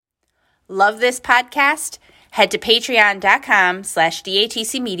Love this podcast? Head to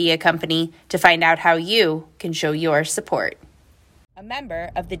patreon.com/DATC Media Company to find out how you can show your support. A member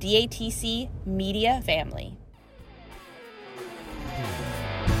of the DATC Media family.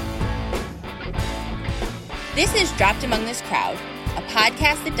 This is Dropped Among This Crowd, a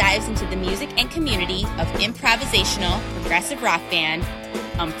podcast that dives into the music and community of improvisational progressive rock band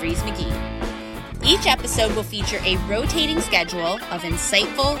Humphreys McGee. Each episode will feature a rotating schedule of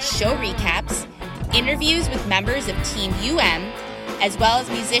insightful show recaps, interviews with members of Team UM, as well as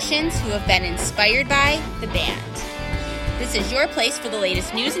musicians who have been inspired by the band. This is your place for the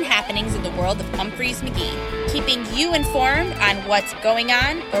latest news and happenings in the world of Humphreys McGee, keeping you informed on what's going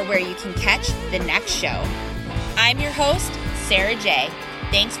on or where you can catch the next show. I'm your host, Sarah J.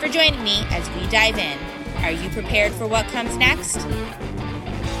 Thanks for joining me as we dive in. Are you prepared for what comes next?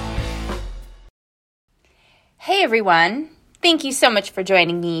 Hey everyone, thank you so much for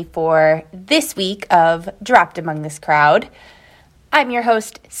joining me for this week of Dropped Among This Crowd. I'm your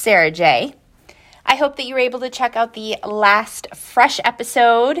host, Sarah J. I hope that you were able to check out the last fresh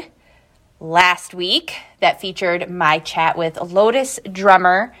episode last week that featured my chat with Lotus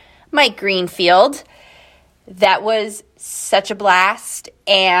drummer Mike Greenfield. That was such a blast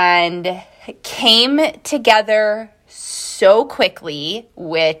and came together so quickly,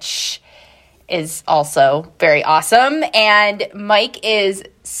 which is also very awesome. And Mike is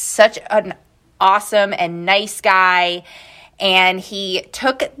such an awesome and nice guy, and he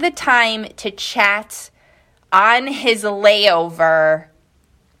took the time to chat on his layover,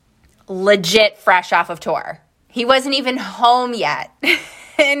 legit fresh off of tour. He wasn't even home yet,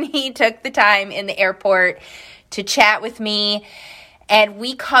 and he took the time in the airport to chat with me, and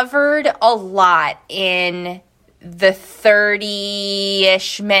we covered a lot in the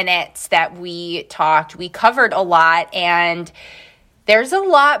 30-ish minutes that we talked. We covered a lot, and there's a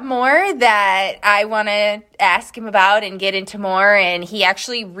lot more that I want to ask him about and get into more. And he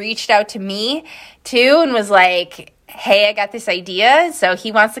actually reached out to me too and was like, hey, I got this idea. So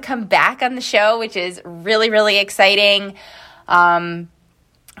he wants to come back on the show, which is really, really exciting.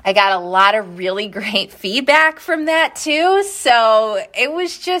 I got a lot of really great feedback from that too. So it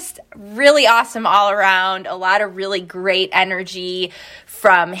was just really awesome all around. A lot of really great energy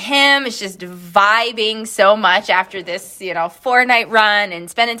from him. It's just vibing so much after this, 4-night run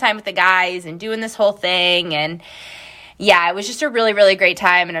and spending time with the guys and doing this whole thing. And yeah, it was just a really, really great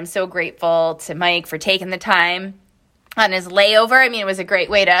time. And I'm so grateful to Mike for taking the time on his layover. I mean, it was a great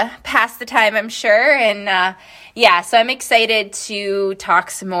way to pass the time, I'm sure. And so I'm excited to talk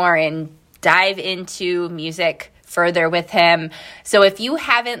some more and dive into music further with him. So if you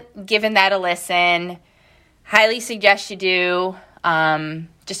haven't given that a listen, highly suggest you do.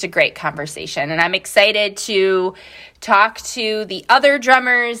 Just a great conversation. And I'm excited to talk to the other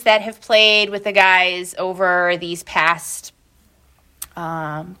drummers that have played with the guys over these past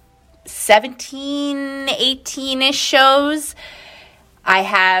 17, 18-ish shows. I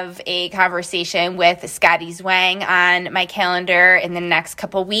have a conversation with Scotty Zwang on my calendar in the next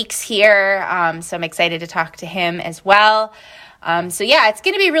couple weeks here, so I'm excited to talk to him as well. It's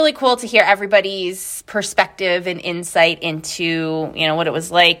going to be really cool to hear everybody's perspective and insight into, what it was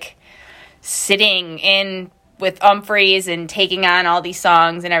like sitting in with Humphreys and taking on all these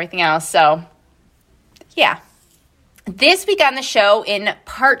songs and everything else. So, yeah. This week on the show, in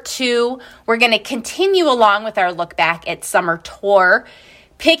part 2, we're going to continue along with our look back at summer tour,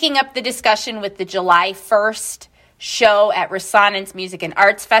 picking up the discussion with the July 1st show at Resonance Music and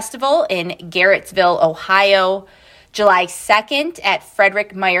Arts Festival in Garrettsville, Ohio, July 2nd at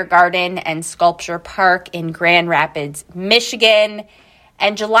Frederik Meijer Garden and Sculpture Park in Grand Rapids, Michigan,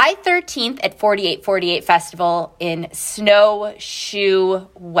 and July 13th at 4848 Festival in Snowshoe,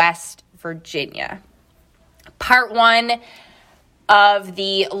 West Virginia. Part 1 of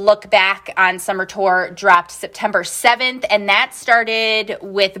the look back on summer tour dropped September 7th, and that started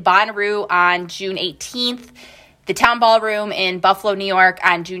with Bonnaroo on June 18th, the Town Ballroom in Buffalo, New York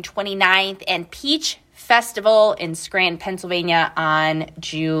on June 29th, and Peach Festival in Scranton, Pennsylvania on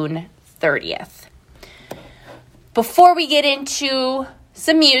June 30th. Before we get into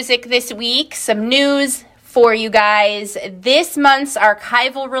some music this week, some news for you guys. This month's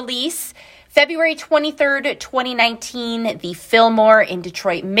archival release, February 23rd, 2019, the Fillmore in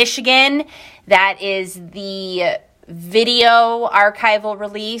Detroit, Michigan. That is the video archival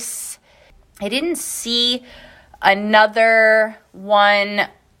release. I didn't see another one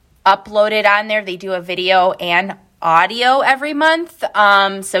uploaded on there. They do a video and audio every month.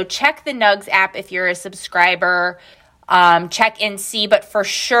 So check the Nugs app if you're a subscriber. check and see. But for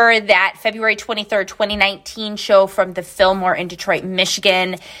sure, that February 23rd, 2019 show from the Fillmore in Detroit,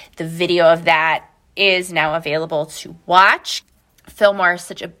 Michigan, the video of that is now available to watch. Fillmore is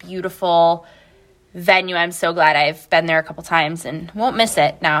such a beautiful venue. I'm so glad I've been there a couple times and won't miss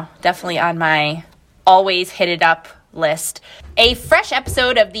it now. Definitely on my always hit it up list. A fresh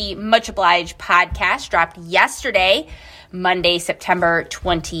episode of the Much Obliged podcast dropped yesterday, Monday, September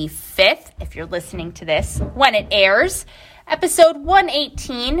 25th, if you're listening to this when it airs. Episode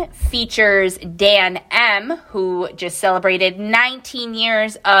 118 features Dan M., who just celebrated 19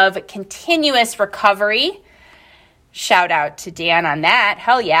 years of continuous recovery. Shout out to Dan on that.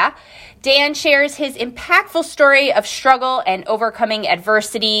 Hell yeah. Dan shares his impactful story of struggle and overcoming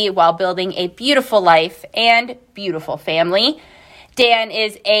adversity while building a beautiful life and beautiful family. Dan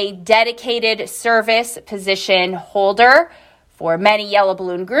is a dedicated service position holder for many Yellow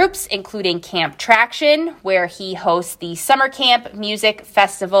Balloon groups, including Camp Traction, where he hosts the Summer Camp Music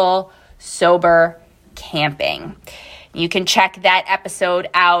Festival, Sober Camping. You can check that episode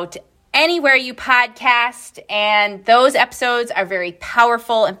out anywhere you podcast, and those episodes are very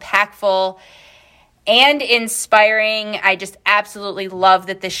powerful, impactful, and inspiring. I just absolutely love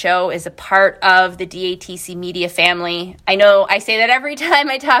that the show is a part of the DATC media family. I know I say that every time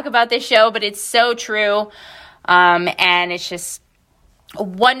I talk about this show, but it's so true. And it's just a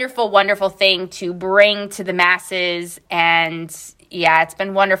wonderful, wonderful thing to bring to the masses. And yeah, it's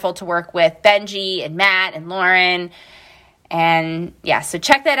been wonderful to work with Benji and Matt and Lauren. And yeah, so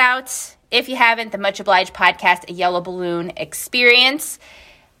check that out. If you haven't, the Much Obliged podcast, a Yellow Balloon experience.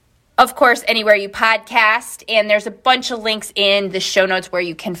 Of course, anywhere you podcast. And there's a bunch of links in the show notes where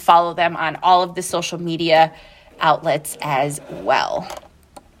you can follow them on all of the social media outlets as well.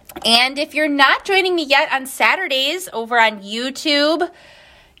 And if you're not joining me yet on Saturdays over on YouTube,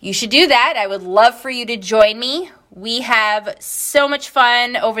 you should do that. I would love for you to join me. We have so much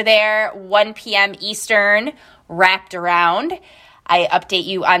fun over there, 1 p.m. Eastern, Wrapped Around. I update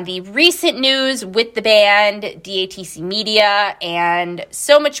you on the recent news with the band, DATC Media, and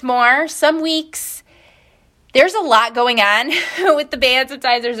so much more. Some weeks, there's a lot going on with the band.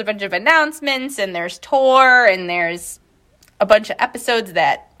 Sometimes there's a bunch of announcements, and there's tour, and there's a bunch of episodes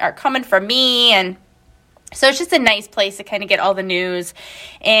that are coming from me. And so it's just a nice place to kind of get all the news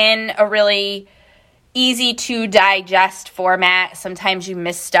in a really easy to digest format. Sometimes you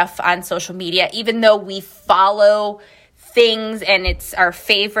miss stuff on social media. Even though we follow things and it's our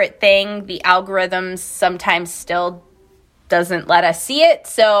favorite thing, the algorithms sometimes still doesn't let us see it.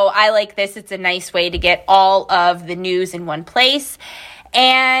 So I like this. It's a nice way to get all of the news in one place.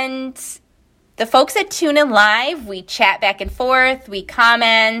 And the folks that tune in live, we chat back and forth, we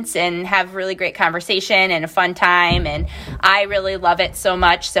comment and have really great conversation and a fun time, and I really love it so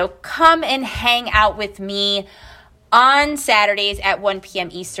much. So come and hang out with me on Saturdays at 1 p.m.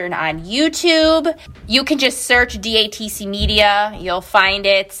 Eastern on YouTube. You can just search DATC Media, you'll find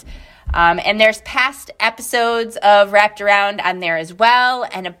it. And there's past episodes of Wrapped Around on there as well,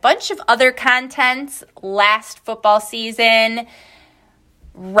 and a bunch of other content last football season.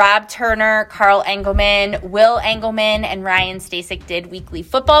 Rob Turner, Carl Engelman, Will Engelman, and Ryan Stasek did weekly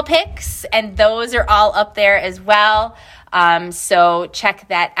football picks, and those are all up there as well. So check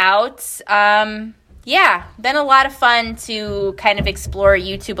that out. Yeah, been a lot of fun to kind of explore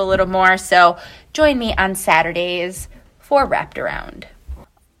YouTube a little more, so join me on Saturdays for Wrapped Around.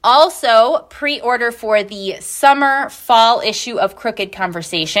 Also, pre-order for the summer-fall issue of Crooked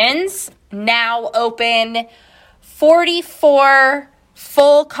Conversations, now open. 44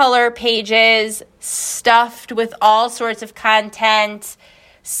 full-color pages stuffed with all sorts of content.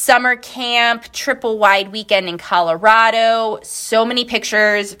 Summer camp, triple wide weekend in Colorado. So many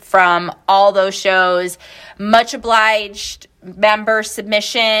pictures from all those shows. Much Obliged member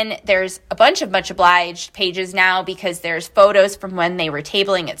submission. There's a bunch of Much Obliged pages now because there's photos from when they were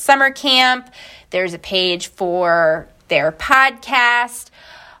tabling at summer camp. There's a page for their podcast.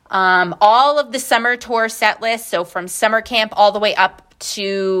 All of the summer tour set lists, so from summer camp all the way up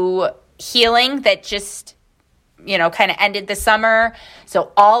to Healing that just, kind of ended the summer.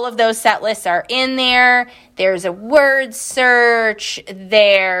 So all of those set lists are in there. There's a word search.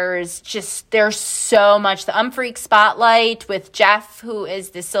 There's so much. The Umfreak Spotlight with Jeff, who is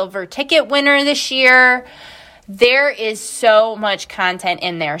the silver ticket winner this year. There is so much content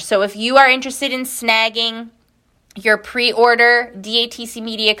in there. So if you are interested in snagging your pre-order,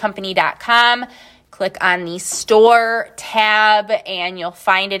 datcmediacompany.com. Click on the store tab and you'll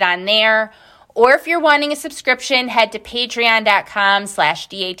find it on there. Or if you're wanting a subscription, head to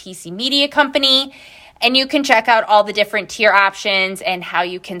patreon.com/DATCmediacompany and you can check out all the different tier options and how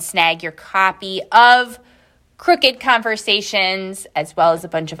you can snag your copy of Crooked Conversations, as well as a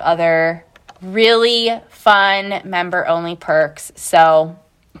bunch of other really fun member-only perks. So,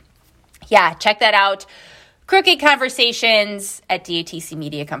 yeah, check that out. Crooked Conversations at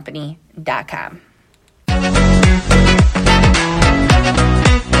dotcmediacompany.com.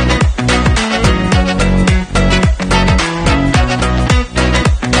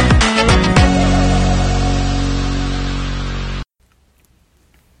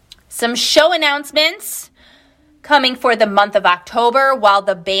 Some show announcements coming for the month of October while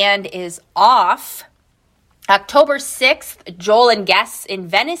the band is off. October 6th, Joel and guests in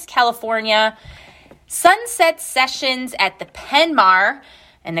Venice, California. Sunset Sessions at the Penmar,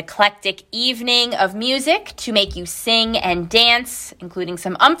 an eclectic evening of music to make you sing and dance, including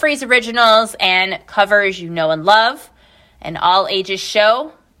some Humphreys originals and covers you know and love. An all-ages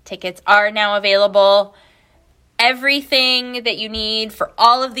show. Tickets are now available. Everything that you need for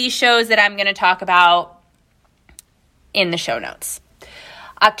all of these shows that I'm going to talk about in the show notes.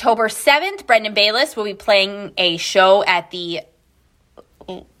 October 7th, Brendan Bayless will be playing a show at the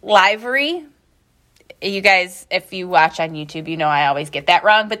Livery. You guys, if you watch on YouTube, you know I always get that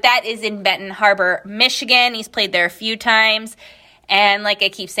wrong, but that is in Benton Harbor, Michigan. He's played there a few times, and like I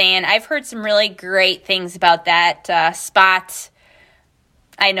keep saying, I've heard some really great things about that spot.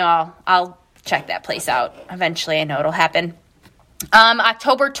 I know I'll check that place out. Eventually, I know it'll happen.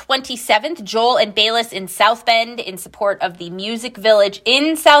 October 27th, Joel and Bayless in South Bend in support of the Music Village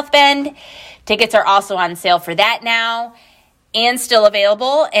in South Bend. Tickets are also on sale for that now and still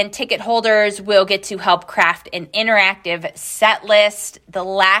available, and ticket holders will get to help craft an interactive set list. The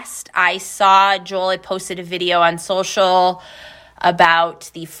last I saw, Joel had posted a video on social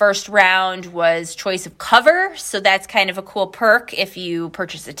about the first round was choice of cover, so that's kind of a cool perk. If you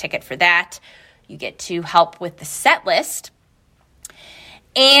purchase a ticket for that, you get to help with the set list.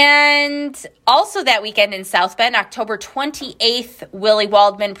 And also that weekend in South Bend, October 28th, Willie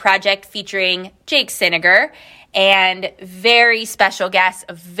Waldman Project featuring Jake Siniger and very special guests,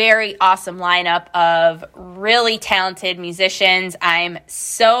 a very awesome lineup of really talented musicians. I'm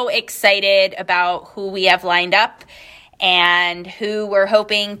so excited about who we have lined up and who we're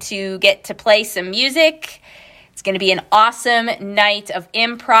hoping to get to play some music. It's going to be an awesome night of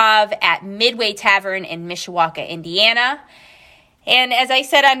improv at Midway Tavern in Mishawaka, Indiana. And as I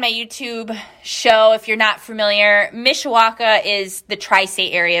said on my YouTube show, if you're not familiar, Mishawaka is the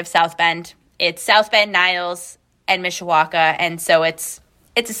tri-state area of South Bend. It's South Bend, Niles, and Mishawaka, and so it's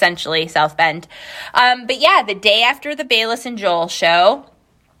essentially South Bend. But yeah, the day after the Bayless and Joel show,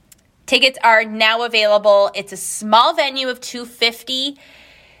 tickets are now available. It's a small venue of 250,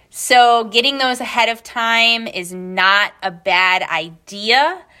 so getting those ahead of time is not a bad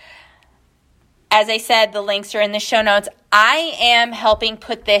idea. As I said, the links are in the show notes. I am helping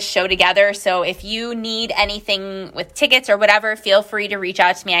put this show together, so if you need anything with tickets or whatever, feel free to reach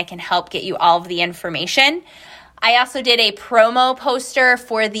out to me. I can help get you all of the information. I also did a promo poster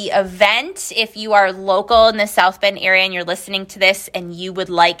for the event. If you are local in the South Bend area and you're listening to this and you would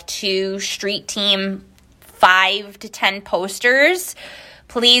like to street team 5 to 10 posters,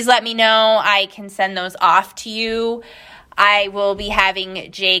 please let me know. I can send those off to you. I will be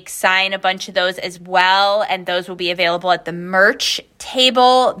having Jake sign a bunch of those as well, and those will be available at the merch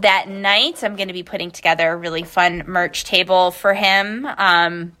table that night. I'm going to be putting together a really fun merch table for him.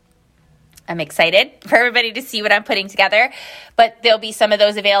 I'm excited for everybody to see what I'm putting together, but there'll be some of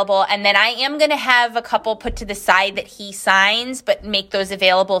those available. And then I am going to have a couple put to the side that he signs, but make those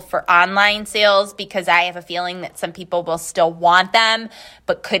available for online sales because I have a feeling that some people will still want them,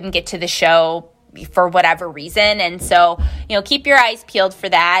 but couldn't get to the show for whatever reason. And so, keep your eyes peeled for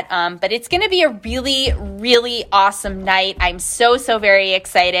that. But it's going to be a really, really awesome night. I'm so very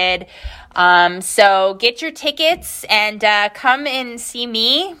excited. So get your tickets and come and see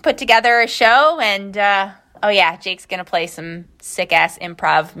me put together a show. And Jake's going to play some sick-ass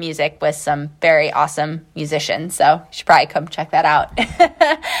improv music with some very awesome musicians. So you should probably come check that out.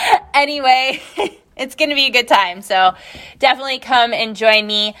 Anyway, it's going to be a good time. So definitely come and join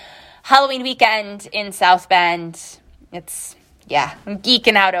me. Halloween weekend in South Bend. I'm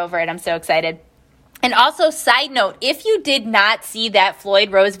geeking out over it. I'm so excited. And also, side note, if you did not see that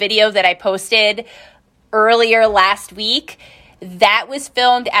Floyd Rose video that I posted earlier last week, that was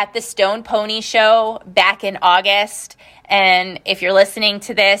filmed at the Stone Pony Show back in August. And if you're listening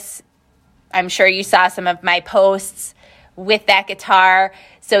to this, I'm sure you saw some of my posts with that guitar.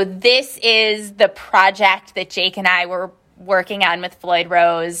 So this is the project that Jake and I were working on with Floyd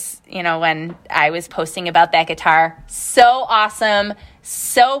Rose, when I was posting about that guitar. So awesome,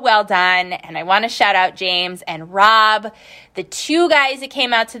 so well done. And I want to shout out James and Rob, the two guys that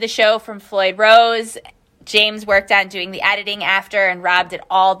came out to the show from Floyd Rose. James worked on doing the editing after, and Rob did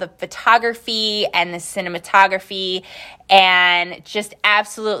all the photography and the cinematography and just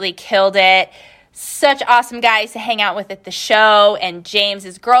absolutely killed it. Such awesome guys to hang out with at the show, and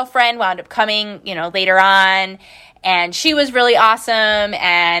James's girlfriend wound up coming, later on, and she was really awesome,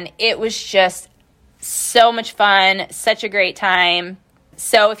 and it was just so much fun, such a great time.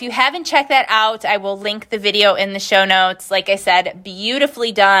 So if you haven't checked that out, I will link the video in the show notes. Like I said,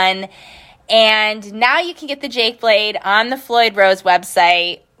 beautifully done. And now you can get the Jake Blade on the Floyd Rose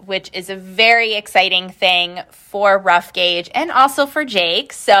website, which is a very exciting thing for Rough Gauge and also for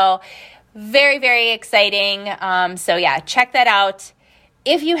Jake. So very, very exciting. So yeah, check that out.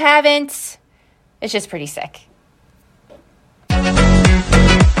 If you haven't, it's just pretty sick.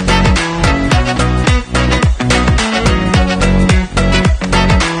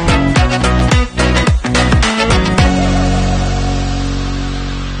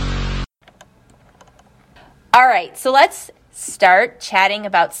 All right, so let's start chatting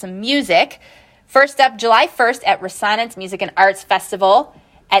about some music. First up, July 1st at Resonance Music and Arts Festival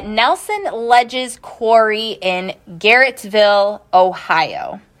at Nelson Ledges Quarry in Garrettsville,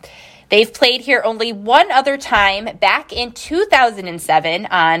 Ohio. They've played here only one other time, back in 2007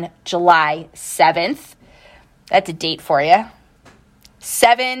 on July 7th. That's a date for you.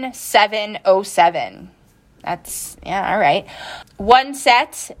 7707. That's, all right. One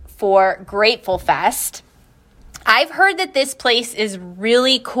set for Grateful Fest. I've heard that this place is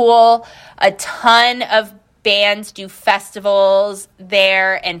really cool. A ton of bands do festivals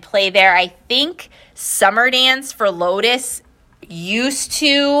there and play there. I think Summer Dance for Lotus used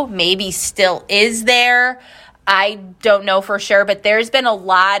to, maybe still is there. I don't know for sure, but there's been a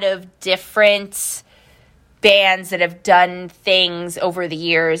lot of different bands that have done things over the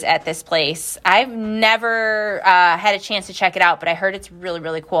years at this place. I've never had a chance to check it out, but I heard it's really,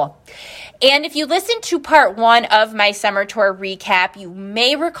 really cool. And if you listen to part 1 of my summer tour recap, you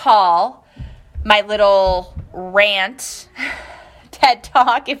may recall my little rant, TED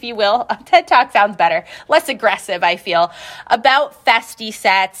Talk, if you will. TED Talk sounds better, less aggressive, I feel, about festy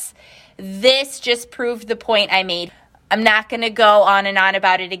sets. This just proved the point I made. I'm not going to go on and on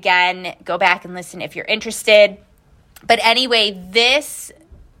about it again. Go back and listen if you're interested. But anyway, this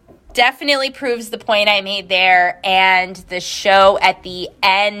definitely proves the point I made there. And the show at the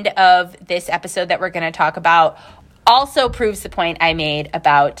end of this episode that we're going to talk about also proves the point I made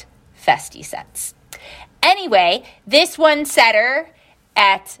about festy sets. Anyway, this one setter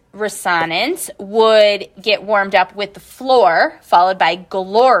at Resonance would get warmed up with The Floor, followed by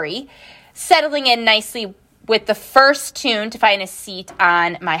Glory, settling in nicely with the first tune to find a seat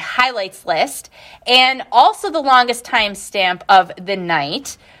on my highlights list, and also the longest time stamp of the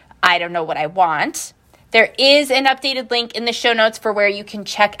night, I Don't Know What I Want. There is an updated link in the show notes for where you can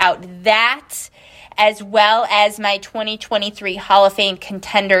check out that, as well as my 2023 Hall of Fame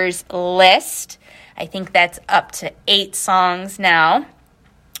contenders list. I think that's up to 8 songs now.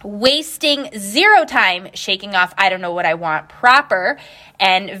 Wasting zero time shaking off I Don't Know What I Want proper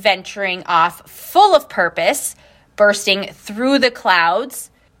and venturing off full of purpose, bursting through the clouds,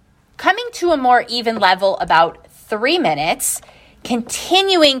 coming to a more even level about 3 minutes,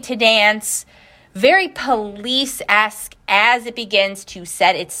 continuing to dance, very Police-esque as it begins to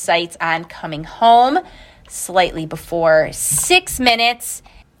set its sights on coming home, slightly before 6 minutes,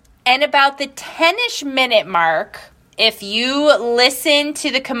 and about the 10-ish minute mark, if you listen to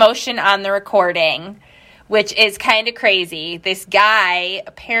the commotion on the recording, which is kind of crazy, this guy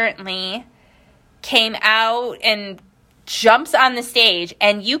apparently came out and jumps on the stage,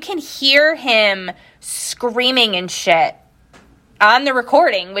 and you can hear him screaming and shit on the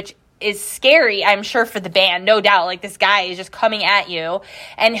recording, which is scary, I'm sure, for the band, no doubt. Like, this guy is just coming at you,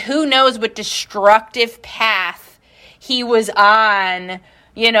 and who knows what destructive path he was on,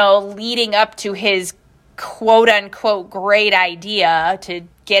 leading up to his quote-unquote great idea to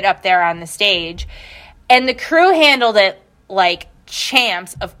get up there on the stage. And the crew handled it like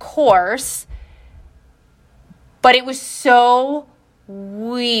champs, of course, but it was so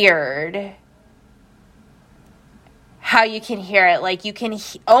weird how you can hear it. Like, you can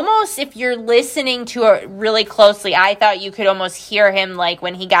almost, if you're listening to it really closely, I thought you could almost hear him, like,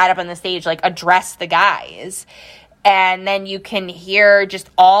 when he got up on the stage, like, address the guys. And then you can hear just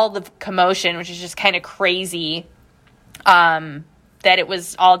all the commotion, which is just kind of crazy, that it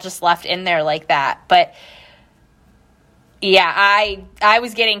was all just left in there like that. But yeah, I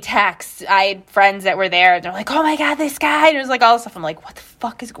was getting texts. I had friends that were there. They're like, "Oh my God, this guy!" And it was like all this stuff. I'm like,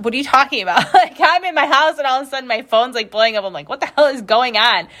 what are you talking about? Like, I'm in my house and all of a sudden my phone's like blowing up. I'm like, what the hell is going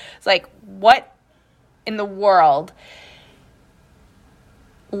on? It's like, what in the world?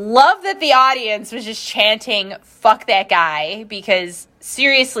 Love that the audience was just chanting, fuck that guy, because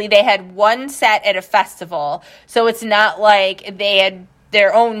seriously, they had one set at a festival, so it's not like they had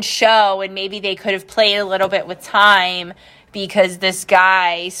their own show and maybe they could have played a little bit with time because this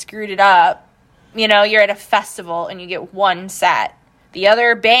guy screwed it up. You know, you're at a festival and you get one set. The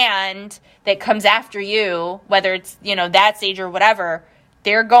other band that comes after you, whether it's, you know, that stage or whatever,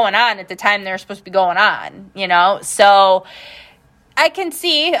 they're going on at the time they're supposed to be going on, you know? So I can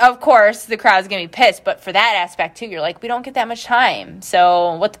see, of course, the crowd's going to be pissed, but for that aspect, too, you're like, we don't get that much time,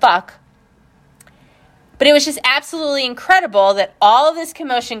 so what the fuck? But it was just absolutely incredible that all of this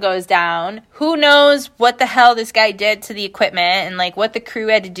commotion goes down. Who knows what the hell this guy did to the equipment and, like, what the crew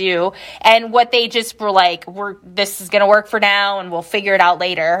had to do and what they just were like, this is going to work for now and we'll figure it out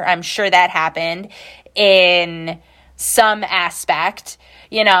later. I'm sure that happened in some aspect,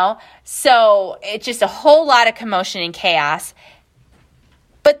 you know? So it's just a whole lot of commotion and chaos.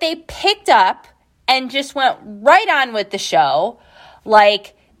 But they picked up and just went right on with the show.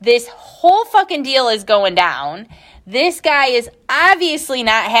 Like, this whole fucking deal is going down. This guy is obviously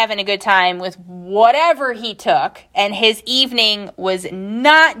not having a good time with whatever he took, and his evening was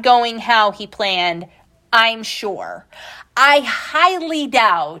not going how he planned, I'm sure. I highly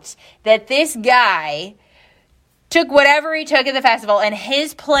doubt that this guy took whatever he took at the festival, and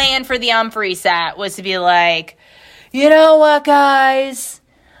his plan for the Humphrey set was to be like, you know what, guys?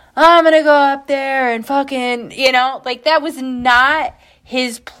 I'm going to go up there and fucking, you know, like that was not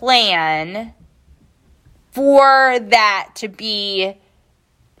his plan for that to be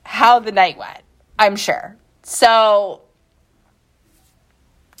how the night went, I'm sure. So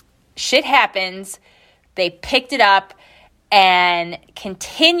shit happens. They picked it up and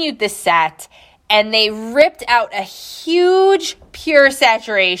continued the set, and they ripped out a huge Pure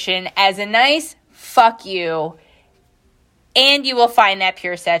Saturation as a nice fuck you. And you will find that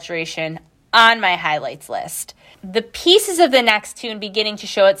Pure Saturation on my highlights list. The pieces of the next tune beginning to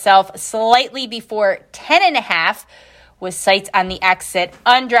show itself slightly before 10.5 was Sights on the Exit,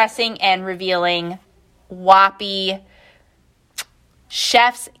 undressing and revealing Whoppy.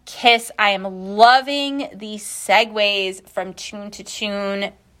 Chef's Kiss. I am loving these segues from tune to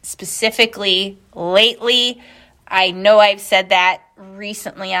tune, specifically lately. I know I've said that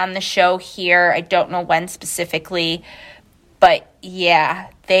recently on the show here. I don't know when specifically. But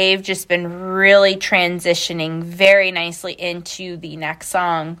yeah, they've just been really transitioning very nicely into the next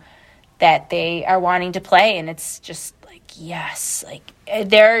song that they are wanting to play. And it's just like, yes, like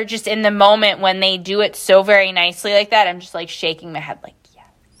they're just in the moment when they do it so very nicely like that. I'm just like shaking my head like,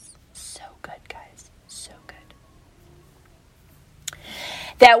 yes, so good, guys, so good.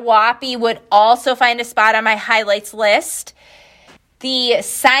 That Whoppy would also find a spot on my highlights list. The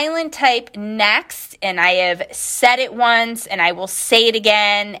silent type next, and I have said it once, and I will say it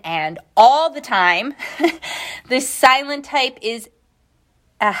again, and all the time, the silent type is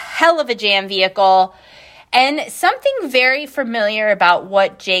a hell of a jam vehicle, and something very familiar about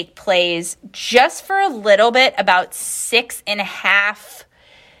what Jake plays, just for a little bit, about 6.5.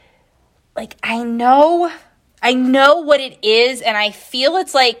 Like, I know what it is, and I feel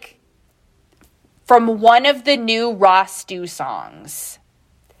it's like from one of the new Raw Stew songs.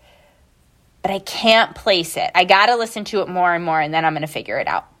 But I can't place it. I got to listen to it more and more, and then I'm going to figure it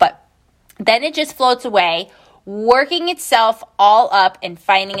out. But then it just floats away, working itself all up and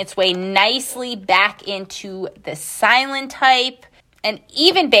finding its way nicely back into the silent type. And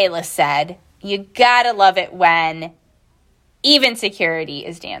even Bayless said, you got to love it when even security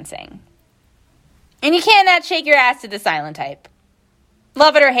is dancing. And you cannot shake your ass to the silent type.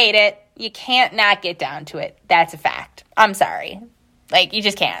 Love it or hate it, you can't not get down to it. That's a fact. I'm sorry. Like, you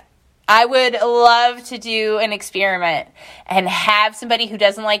just can't. I would love to do an experiment and have somebody who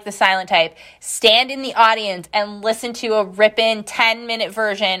doesn't like the silent type stand in the audience and listen to a ripping 10-minute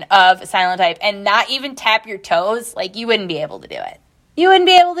version of silent type and not even tap your toes. Like, you wouldn't be able to do it. You wouldn't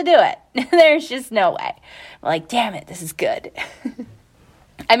be able to do it. There's just no way. I'm like, damn it, this is good.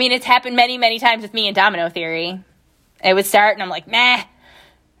 I mean, it's happened many, many times with me in Domino Theory. It would start and I'm like, meh.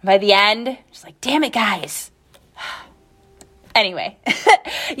 By the end, just like, damn it, guys. Anyway,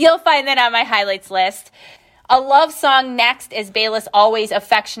 you'll find that on my highlights list. A love song next, as Bayless always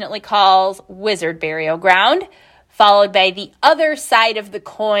affectionately calls Wizard Burial Ground, followed by The Other Side of the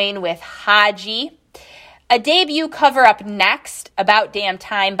Coin with Haji. A debut cover up next, About Damn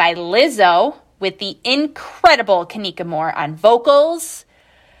Time by Lizzo, with the incredible Kanika Moore on vocals.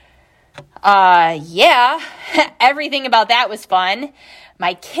 Yeah, everything about that was fun.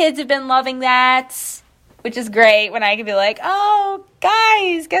 My kids have been loving that. which is great when I can be like, oh,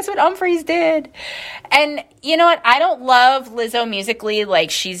 guys, guess what Humphreys did? And you know what? I don't love Lizzo musically. Like,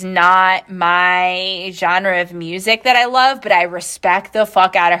 she's not my genre of music that I love, but I respect the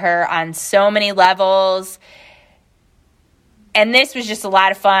fuck out of her on so many levels. And this was just a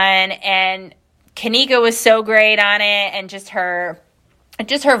lot of fun. And Kanika was so great on it. And just her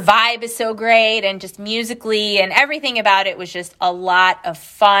vibe is so great. And just musically and everything about it was just a lot of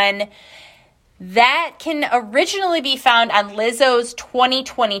fun. That can originally be found on Lizzo's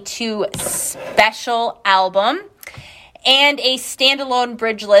 2022 special album, and a standalone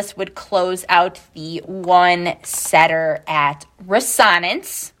bridge list would close out the one setter at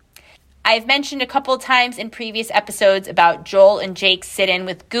Resonance. I've mentioned a couple of times in previous episodes about Joel and Jake's sit-in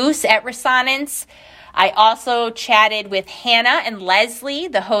with Goose at Resonance. I also chatted with Hannah and Leslie,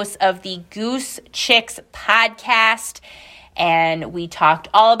 the hosts of the Goose Chicks podcast, and we talked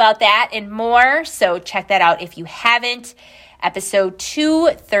all about that and more, so check that out if you haven't. Episode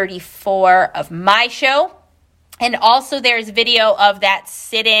 234 of my show. And also there's video of that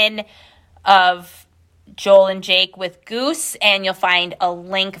sit-in of Joel and Jake with Goose, and you'll find a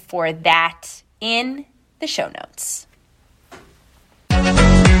link for that in the show notes.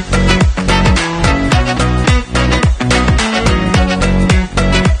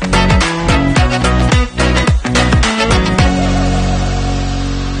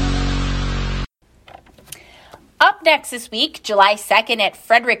 Up next this week, July 2nd at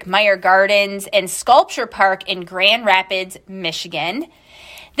Frederik Meijer Gardens and Sculpture Park in Grand Rapids, Michigan.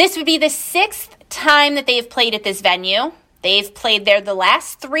 This would be the 6th time that they've played at this venue. They've played there the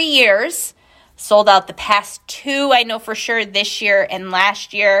last 3 years, sold out the past 2, I know for sure, this year and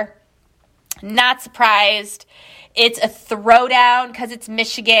last year. Not surprised. It's a throwdown because it's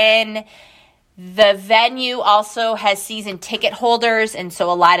Michigan. The venue also has season ticket holders, and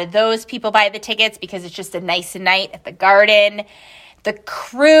so a lot of those people buy the tickets because it's just a nice night at the Garden. The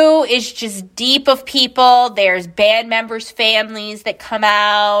crew is just deep of people. There's band members' families that come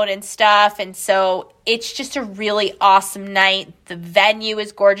out and stuff, and so it's just a really awesome night. The venue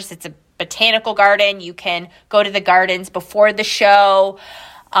is gorgeous. It's a botanical garden. You can go to the gardens before the show.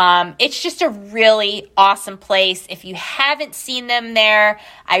 It's just a really awesome place. If you haven't seen them there,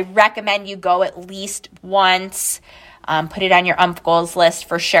 I recommend you go at least once. Put it on your goals list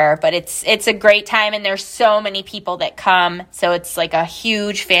for sure. But it's a great time, and there's so many people that come. So it's like a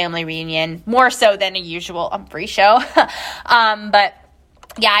huge family reunion, more so than a usual Humphrey show. But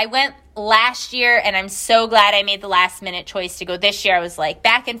yeah, I went last year, and I'm so glad I made the last minute choice to go this year. I was like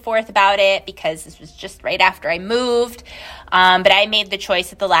back and forth about it because this was just right after I moved. But I made the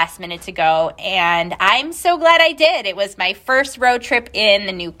choice at the last minute to go, and I'm so glad I did. It was my first road trip in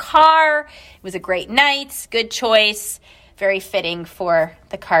the new car. It was a great night, good choice, very fitting for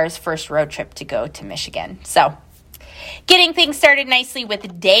the car's first road trip to go to Michigan. So getting things started nicely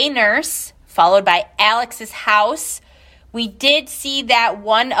with Day Nurse, followed by Alex's House. We did see that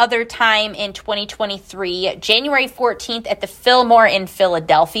one other time in 2023, January 14th at the Fillmore in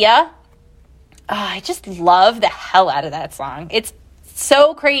Philadelphia. I just love the hell out of that song. It's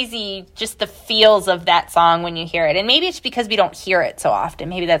so crazy, just the feels of that song when you hear it. And maybe it's because we don't hear it so often.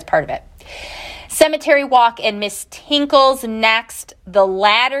 Maybe that's part of it. Cemetery Walk and Miss Tinkle's next. The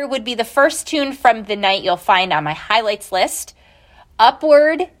latter would be the first tune from the night you'll find on my highlights list.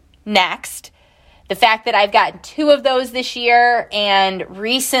 Upward next. The fact that I've gotten 2 of those this year and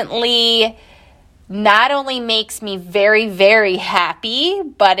recently not only makes me very, very happy,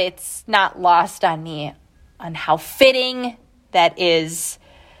 but it's not lost on me on how fitting that is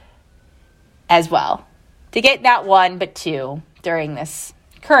as well. To get not 1, but 2 during this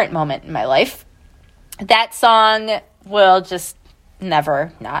current moment in my life. That song will just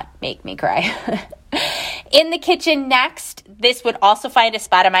never not make me cry. In the Kitchen next, this would also find a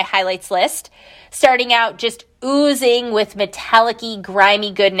spot on my highlights list. Starting out just oozing with metallic-y,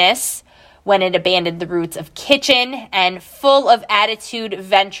 grimy goodness when it abandoned the roots of kitchen and full of attitude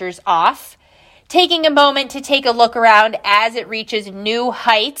ventures off. Taking a moment to take a look around as it reaches new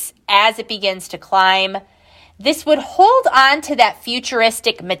heights as it begins to climb. This would hold on to that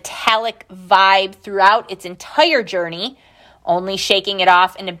futuristic metallic vibe throughout its entire journey, only shaking it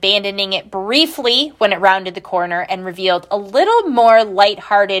off and abandoning it briefly when it rounded the corner and revealed a little more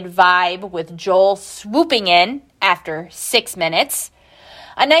lighthearted vibe with Joel swooping in after 6 minutes.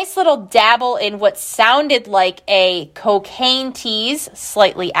 A nice little dabble in what sounded like a cocaine tease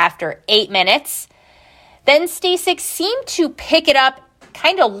slightly after 8 minutes. Then Stasek seemed to pick it up,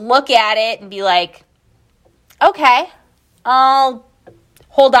 kind of look at it and be like, okay, I'll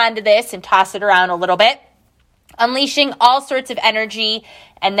hold on to this and toss it around a little bit. unleashing all sorts of energy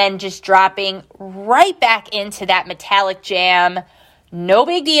and then just dropping right back into that metallic jam. No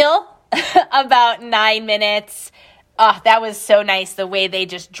big deal. About 9 minutes. Oh, that was so nice. The way they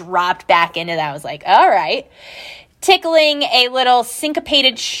just dropped back into that. I was like, all right. Tickling a little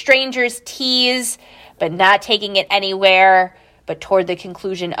syncopated stranger's tease, but not taking it anywhere, but toward the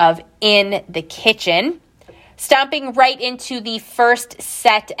conclusion of In the Kitchen. Stomping right into the first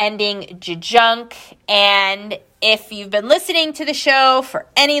set ending Jajunk. And if you've been listening to the show for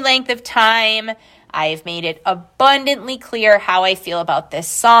any length of time, I've made it abundantly clear how I feel about this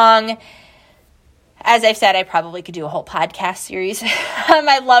song. As I've said, I probably could do a whole podcast series on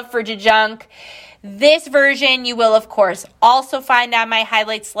my love for Jajunk. This version you will, of course, also find on my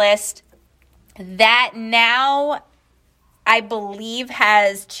highlights list. That now, I believe,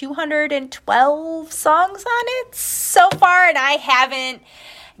 has 212 songs on it so far, and I haven't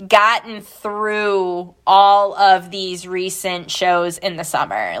gotten through all of these recent shows in the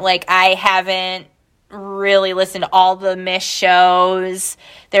summer. Like, I haven't really listened to all the missed shows.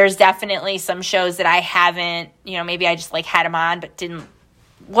 There's definitely some shows that I haven't, maybe I just had them on but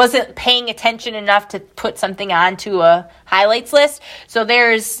wasn't paying attention enough to put something on to a highlights list. So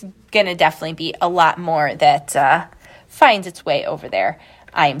there's going to definitely be a lot more that finds its way over there,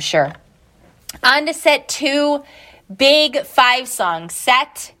 I am sure. On to set 2, big 5-song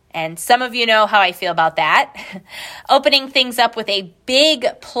set. And some of you know how I feel about that. Opening things up with a big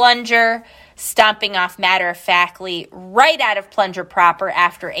plunger, stomping off matter-of-factly right out of plunger proper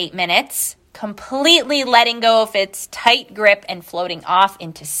after 8 minutes. Completely letting go of its tight grip and floating off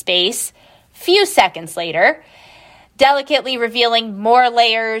into space. Few seconds later, delicately revealing more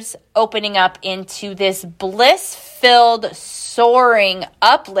layers, opening up into this bliss-filled, soaring,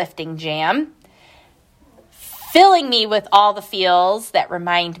 uplifting jam, filling me with all the feels that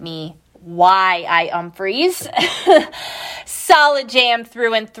remind me why I umphreys. Solid jam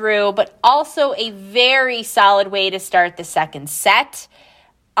through and through, but also a very solid way to start the second set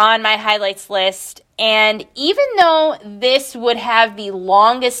on my highlights list. And even though this would have the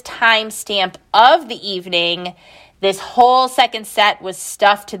longest timestamp of the evening, this whole second set was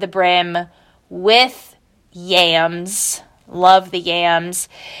stuffed to the brim with yams. Love the yams.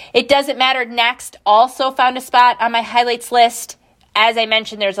 It Doesn't Matter Next also found a spot on my highlights list. As I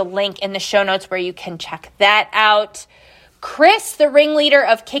mentioned, there's a link in the show notes where you can check that out. Chris, the ringleader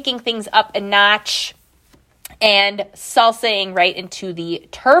of kicking things up a notch and salsaing right into the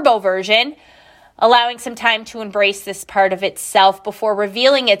turbo version, allowing some time to embrace this part of itself before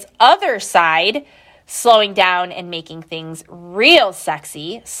revealing its other side, slowing down and making things real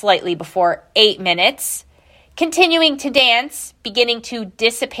sexy slightly before 8 minutes, continuing to dance, beginning to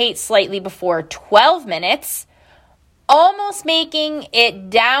dissipate slightly before 12 minutes, almost making it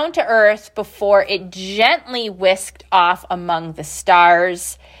down to earth before it gently whisked off among the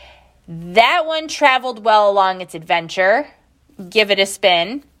stars. That one traveled well along its adventure. Give it a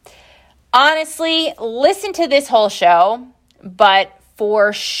spin. Honestly, listen to this whole show, but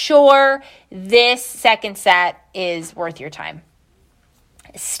for sure, this second set is worth your time.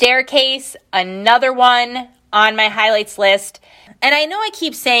 Staircase, another one on my highlights list. And I know I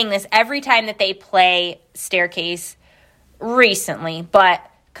keep saying this every time that they play Staircase recently, but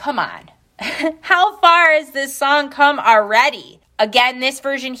come on. How far has this song come already? Again, this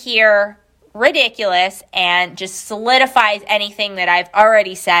version here, ridiculous, and just solidifies anything that I've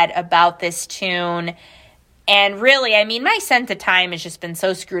already said about this tune. And really, I mean, my sense of time has just been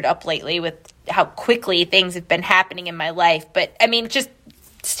so screwed up lately with how quickly things have been happening in my life. But, I mean, just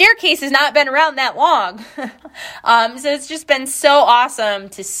Staircase has not been around that long. So it's just been so awesome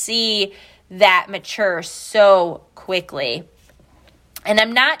to see that mature so quickly. And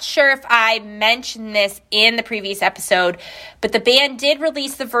I'm not sure if I mentioned this in the previous episode, but the band did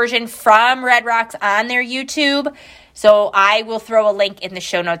release the version from Red Rocks on their YouTube. So I will throw a link in the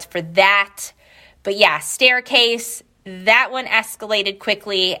show notes for that. But yeah, Staircase, that one escalated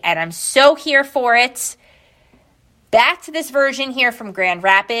quickly, and I'm so here for it. Back to this version here from Grand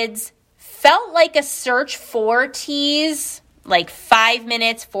Rapids. Felt like a search for tease, like 5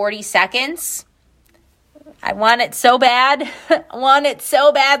 minutes, 40 seconds. I want it so bad. I want it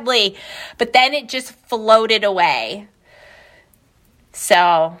so badly. But then it just floated away.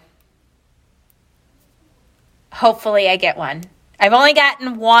 So hopefully I get one. I've only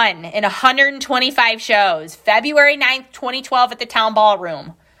gotten one in 125 shows. February 9th, 2012 at the Town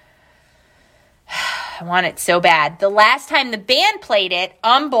Ballroom. I want it so bad. The last time the band played it,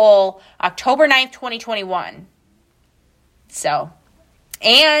 Bowl, October 9th, 2021. So,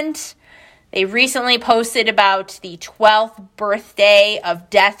 and they recently posted about the 12th birthday of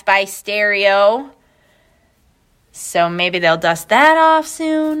Death by Stereo. So maybe they'll dust that off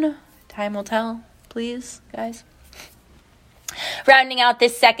soon. Time will tell, please, guys. Rounding out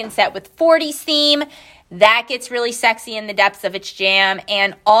this second set with 40s theme. That gets really sexy in the depths of its jam.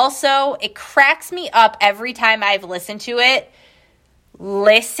 And also, it cracks me up every time I've listened to it.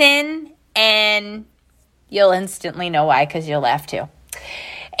 Listen, and you'll instantly know why, because you'll laugh too.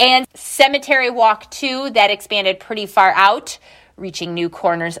 And Cemetery Walk 2, that expanded pretty far out, reaching new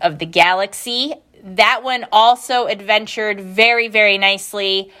corners of the galaxy. That one also adventured very, very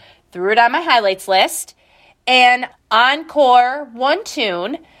nicely. Threw it on my highlights list. And Encore, one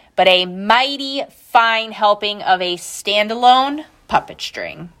tune, but a mighty fine helping of a standalone puppet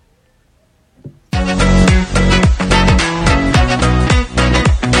string.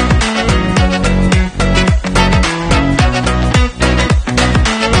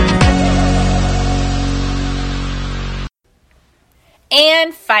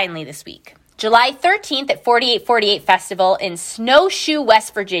 And finally this week, July 13th at 4848 Festival in Snowshoe,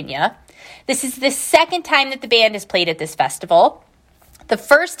 West Virginia. This is the second time that the band has played at this festival. The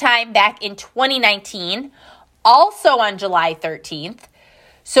first time back in 2019, also on July 13th.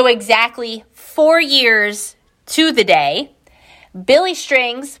 So exactly 4 years to the day. Billy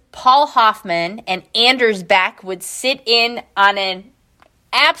Strings, Paul Hoffman, and Anders Beck would sit in on an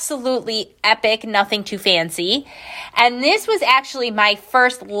absolutely epic Nothing Too Fancy. And this was actually my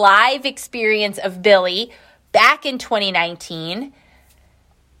first live experience of Billy back in 2019.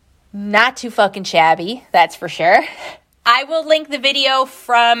 Not too fucking shabby, that's for sure. I will link the video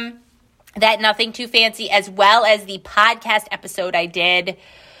from that Nothing Too Fancy as well as the podcast episode I did,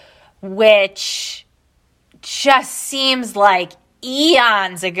 which just seems like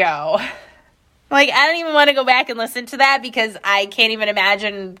eons ago. Like, I don't even want to go back and listen to that because I can't even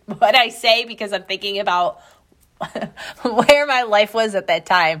imagine what I say because I'm thinking about where my life was at that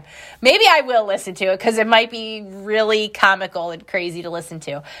time. Maybe I will listen to it because it might be really comical and crazy to listen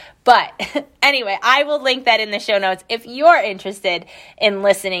to. But anyway, I will link that in the show notes if you're interested in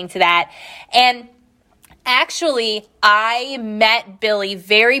listening to that. And actually, I met Billy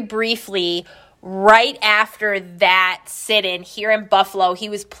very briefly right after that sit-in here in Buffalo. He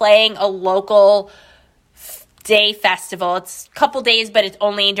was playing a local day festival. It's a couple days, but it's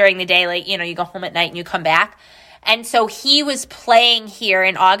only during the day. Like, you know, you go home at night and you come back. And so he was playing here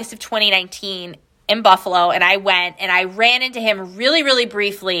in August of 2019 in Buffalo, and I went, and I ran into him really, really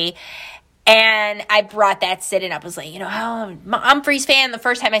briefly, and I brought that sit-in up. I was like, you know, I'm a Humphreys fan. The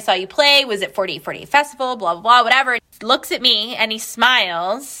first time I saw you play was at 4848 Festival, blah, blah, blah, whatever. He looks at me, and he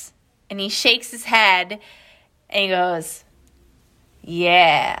smiles, and he shakes his head, and he goes,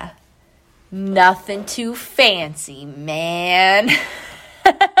 yeah, nothing too fancy, man.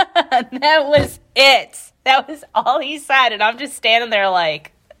 That was it. That was all he said, and I'm just standing there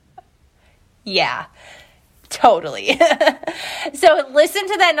like, yeah, totally. So listen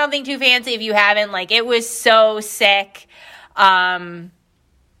to that Nothing Too Fancy if you haven't. Like, it was so sick. Yeah,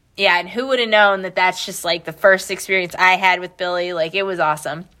 and who would have known that that's just like the first experience I had with Billy. Like, it was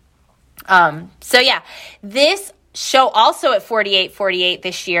awesome. So yeah, this show also at 4848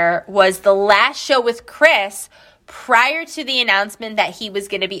 this year was the last show with Chris prior to the announcement that he was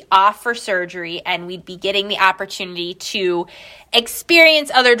going to be off for surgery and we'd be getting the opportunity to experience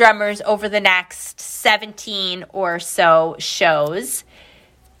other drummers over the next 17 or so shows.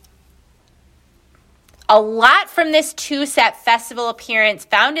 A lot from this two-set festival appearance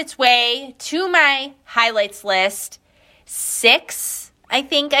found its way to my highlights list. 6, I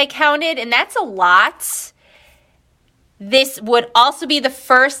think I counted, and that's a lot. This would also be the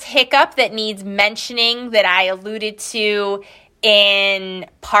first hiccup that needs mentioning that I alluded to in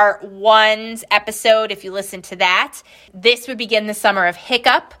part 1's episode, if you listen to that. This would begin the summer of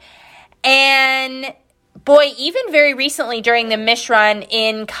Hiccup. And boy, even very recently during the Mish Run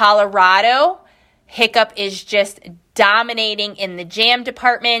in Colorado, Hiccup is just dominating in the jam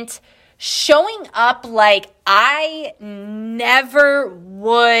department, showing up like I never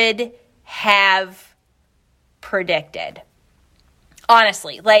would have predicted.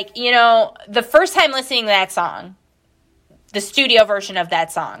 Honestly, like, you know, the first time listening to that song, the studio version of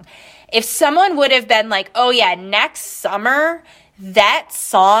that song, if someone would have been like, oh yeah, next summer, that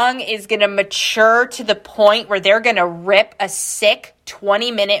song is going to mature to the point where they're going to rip a sick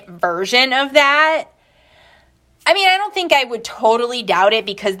 20-minute version of that, I mean, I don't think I would totally doubt it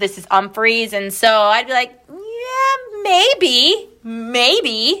because this is Humphreys, and so I'd be like, yeah,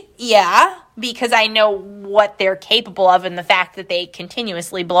 maybe, yeah, because I know what they're capable of and the fact that they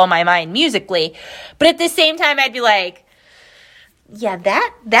continuously blow my mind musically. But at the same time, I'd be like, yeah,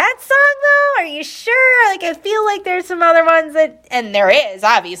 that song though, are you sure? Like, I feel like there's some other ones that, and there is,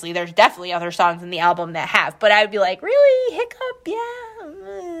 obviously, there's definitely other songs in the album that have, but I would be like, really? Hiccup?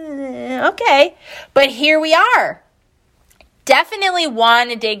 Yeah, okay. But here we are. Definitely want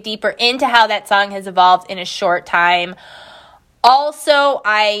to dig deeper into how that song has evolved in a short time. Also,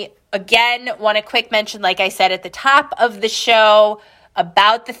 I, again, want a quick mention, like I said at the top of the show,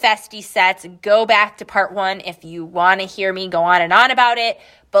 about the Festy sets. Go back to part 1 if you want to hear me go on and on about it.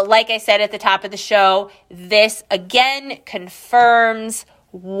 But like I said at the top of the show, this again confirms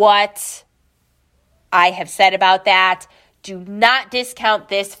what I have said about that. Do not discount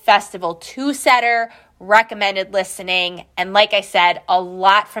this festival 2-setter. Recommended listening. And like I said, a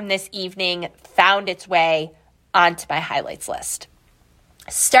lot from this evening found its way onto my highlights list.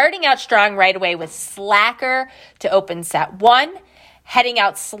 Starting out strong right away with Slacker to open set 1. Heading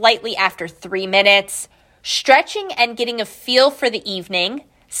out slightly after 3 minutes, stretching and getting a feel for the evening,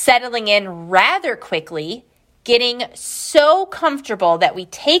 settling in rather quickly, getting so comfortable that we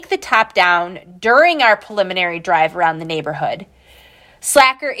take the top down during our preliminary drive around the neighborhood.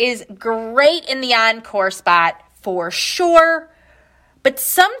 Slacker is great in the encore spot for sure, but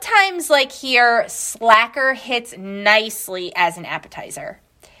sometimes, like here, Slacker hits nicely as an appetizer.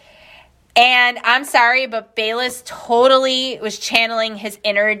 And I'm sorry, but Bayless totally was channeling his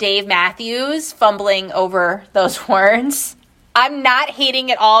inner Dave Matthews, fumbling over those words. I'm not hating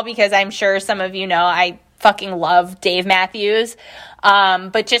at all because I'm sure some of you know I fucking love Dave Matthews.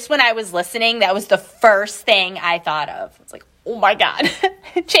 But just when I was listening, that was the first thing I thought of. It's like, oh my God,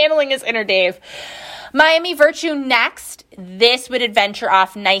 channeling his inner Dave. Miami Virtue next. This would adventure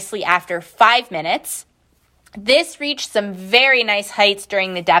off nicely after 5 minutes. This reached some very nice heights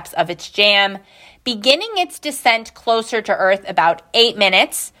during the depths of its jam, beginning its descent closer to Earth about 8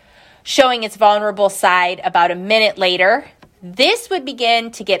 minutes, showing its vulnerable side about a minute later. This would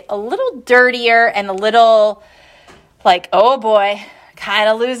begin to get a little dirtier and a little like, oh boy, kind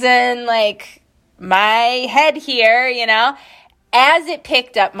of losing like my head here, you know, as it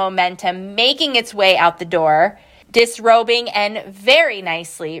picked up momentum, making its way out the door, disrobing and very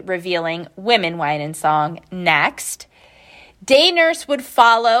nicely revealing Women, Wine, and Song next. Day Nurse would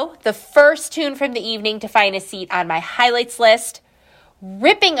follow, the first tune from the evening to find a seat on my highlights list,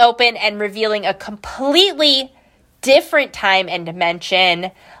 ripping open and revealing a completely different time and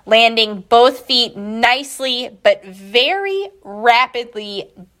dimension, landing both feet nicely but very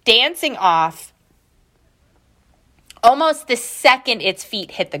rapidly dancing off almost the second its feet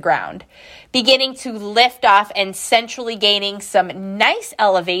hit the ground, beginning to lift off and centrally gaining some nice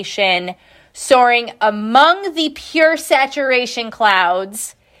elevation, soaring among the pure saturation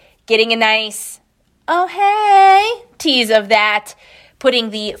clouds, getting a nice, oh hey, tease of that,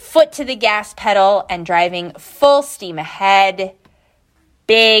 putting the foot to the gas pedal and driving full steam ahead.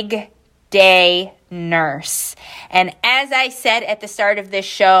 Big Day Nurse. And as I said at the start of this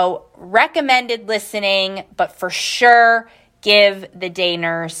show, recommended listening, but for sure, give the Day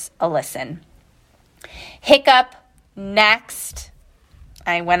Nurse a listen. Hiccup next.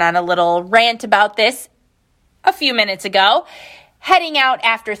 I went on a little rant about this a few minutes ago. Heading out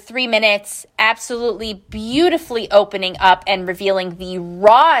after 3 minutes, absolutely beautifully opening up and revealing the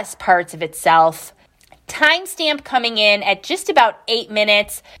rawest parts of itself. Timestamp coming in at just about 8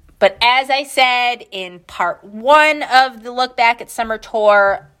 minutes. But as I said in part 1 of the Look Back at Summer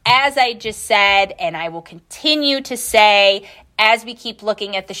Tour, as I just said, and I will continue to say as we keep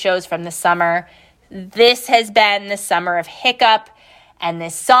looking at the shows from the summer, this has been the summer of Hiccup, and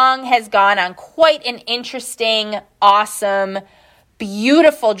this song has gone on quite an interesting, awesome,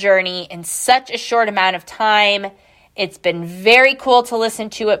 beautiful journey in such a short amount of time. It's been very cool to listen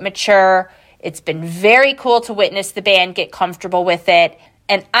to it mature. It's been very cool to witness the band get comfortable with it.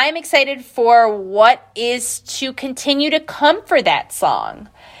 And I'm excited for what is to continue to come for that song.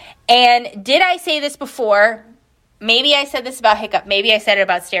 And did I say this before? Maybe I said this about Hiccup. Maybe I said it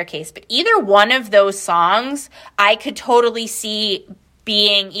about Staircase. But either one of those songs, I could totally see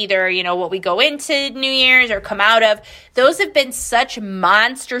being either, you know, what we go into New Year's or come out of. Those have been such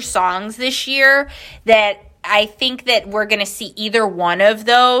monster songs this year that I think that we're going to see either one of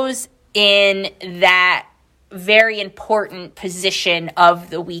those in that very important position of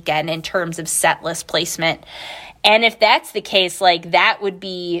the weekend in terms of set list placement. And if that's the case, like, that would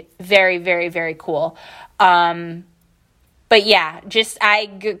be very, very, very cool. But yeah, just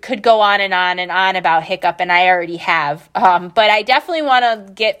could go on and on and on about Hiccup, and I already have. But I definitely want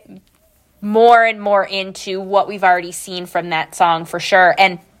to get more and more into what we've already seen from that song for sure.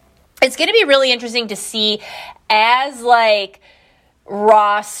 And it's going to be really interesting to see as, like,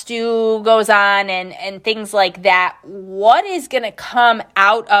 raw stew goes on and things like that. What is going to come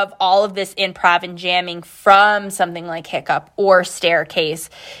out of all of this improv and jamming from something like Hiccup or Staircase?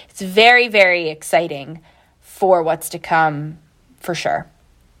 It's very, very exciting for what's to come for sure.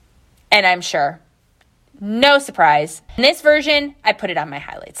 And I'm sure, no surprise, in this version, I put it on my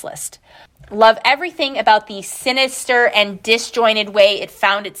highlights list. Love everything about the sinister and disjointed way it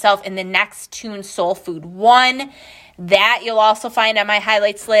found itself in the next tune, Soul Food 1. That you'll also find on my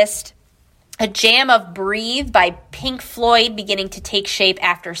highlights list. A jam of Breathe by Pink Floyd beginning to take shape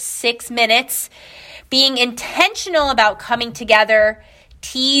after 6 minutes. Being intentional about coming together,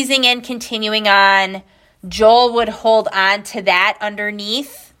 teasing and continuing on. Joel would hold on to that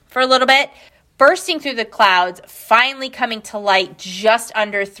underneath for a little bit. Bursting through the clouds, finally coming to light just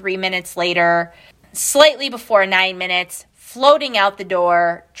under 3 minutes later. Slightly before 9 minutes. Floating out the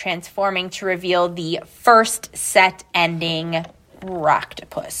door, transforming to reveal the first set ending,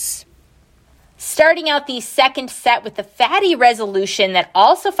 Rocktopus. Starting out the second set with the Fatty Resolution that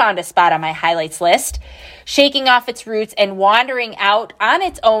also found a spot on my highlights list, shaking off its roots and wandering out on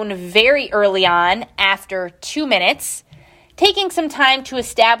its own very early on after 2 minutes, taking some time to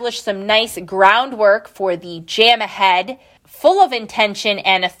establish some nice groundwork for the jam ahead, full of intention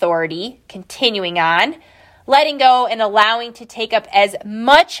and authority, continuing on, letting go and allowing to take up as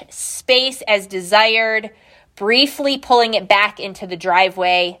much space as desired, briefly pulling it back into the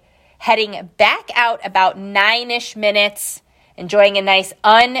driveway, heading back out about 9-ish minutes, enjoying a nice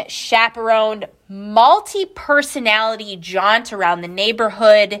unchaperoned, multi-personality jaunt around the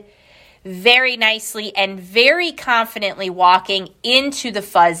neighborhood, very nicely and very confidently walking into the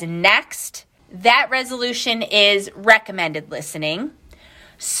fuzz next. That resolution is recommended listening.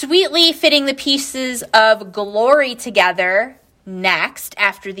 Sweetly fitting the pieces of Glory together next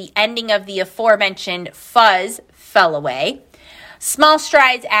after the ending of the aforementioned fuzz fell away. Small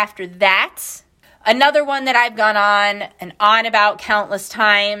strides after that. Another one that I've gone on and on about countless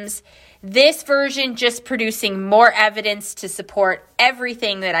times. This version just producing more evidence to support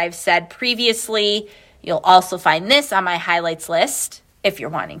everything that I've said previously. You'll also find this on my highlights list if you're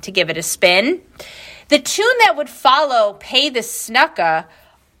wanting to give it a spin. The tune that would follow, Pay the Snucka,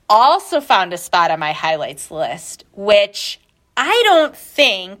 also found a spot on my highlights list, which I don't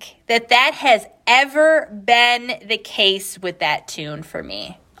think that has ever been the case with that tune for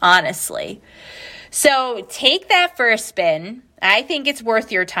me, honestly. So take that for a spin. I think it's worth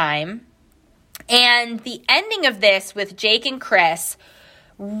your time. And the ending of this with Jake and Chris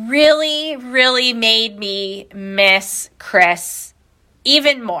really, really made me miss Chris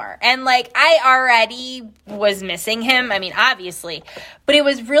even more. And I already was missing him. I mean, obviously. But it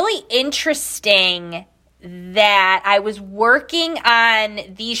was really interesting that I was working on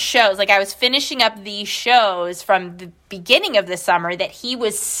these shows. I was finishing up these shows from the beginning of the summer that he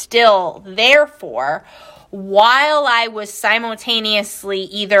was still there for, while I was simultaneously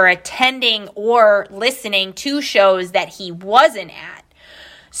either attending or listening to shows that he wasn't at.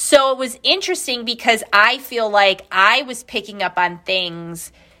 So it was interesting because I feel like I was picking up on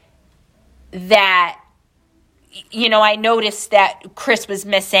things that, I noticed that Chris was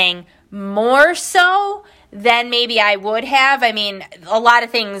missing more so than maybe I would have. I mean, a lot of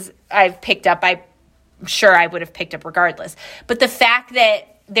things I've picked up, I'm sure I would have picked up regardless. But the fact that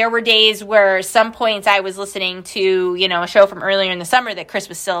there were days where some points I was listening to, a show from earlier in the summer that Chris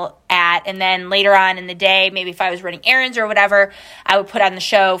was still at. And then later on in the day, maybe if I was running errands or whatever, I would put on the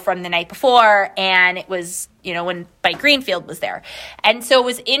show from the night before. And it was, when Mike Greenfield was there. And so it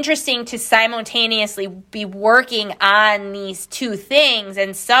was interesting to simultaneously be working on these two things.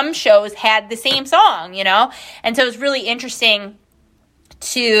 And some shows had the same song, And so it was really interesting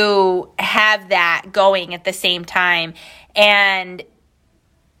to have that going at the same time. And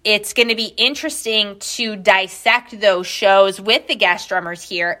it's going to be interesting to dissect those shows with the guest drummers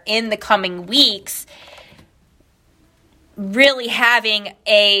here in the coming weeks, really having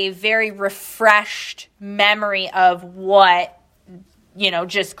a very refreshed memory of what,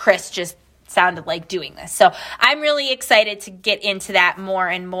 just Chris just sounded like doing this. So I'm really excited to get into that more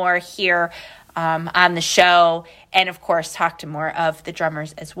and more here on the show, and of course talk to more of the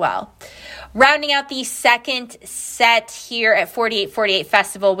drummers as well. Rounding out the second set here at 4848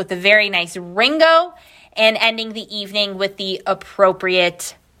 Festival with a very nice Ringo, and ending the evening with the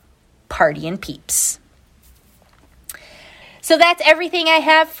appropriate Party and Peeps. So that's everything I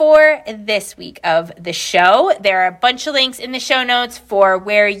have for this week of the show. There are a bunch of links in the show notes for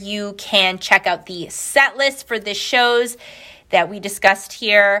where you can check out the set list for the shows that we discussed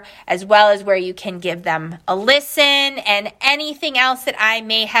here, as well as where you can give them a listen and anything else that I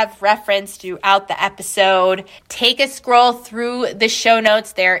may have referenced throughout the episode. Take a scroll through the show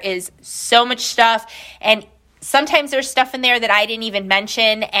notes. There is so much stuff, and sometimes there's stuff in there that I didn't even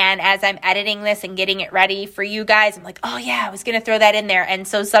mention, and as I'm editing this and getting it ready for you guys, I'm like, oh yeah, I was going to throw that in there. And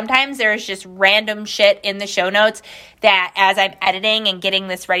so sometimes there's just random shit in the show notes that as I'm editing and getting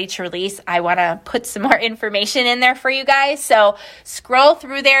this ready to release, I want to put some more information in there for you guys. So scroll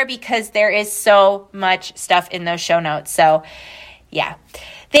through there because there is so much stuff in those show notes. So yeah.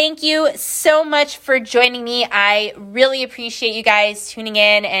 Thank you so much for joining me. I really appreciate you guys tuning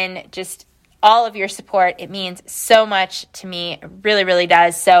in and just all of your support. It means so much to me. It really, really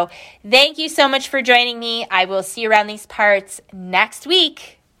does. So thank you so much for joining me. I will see you around these parts next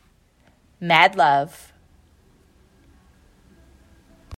week. Mad love.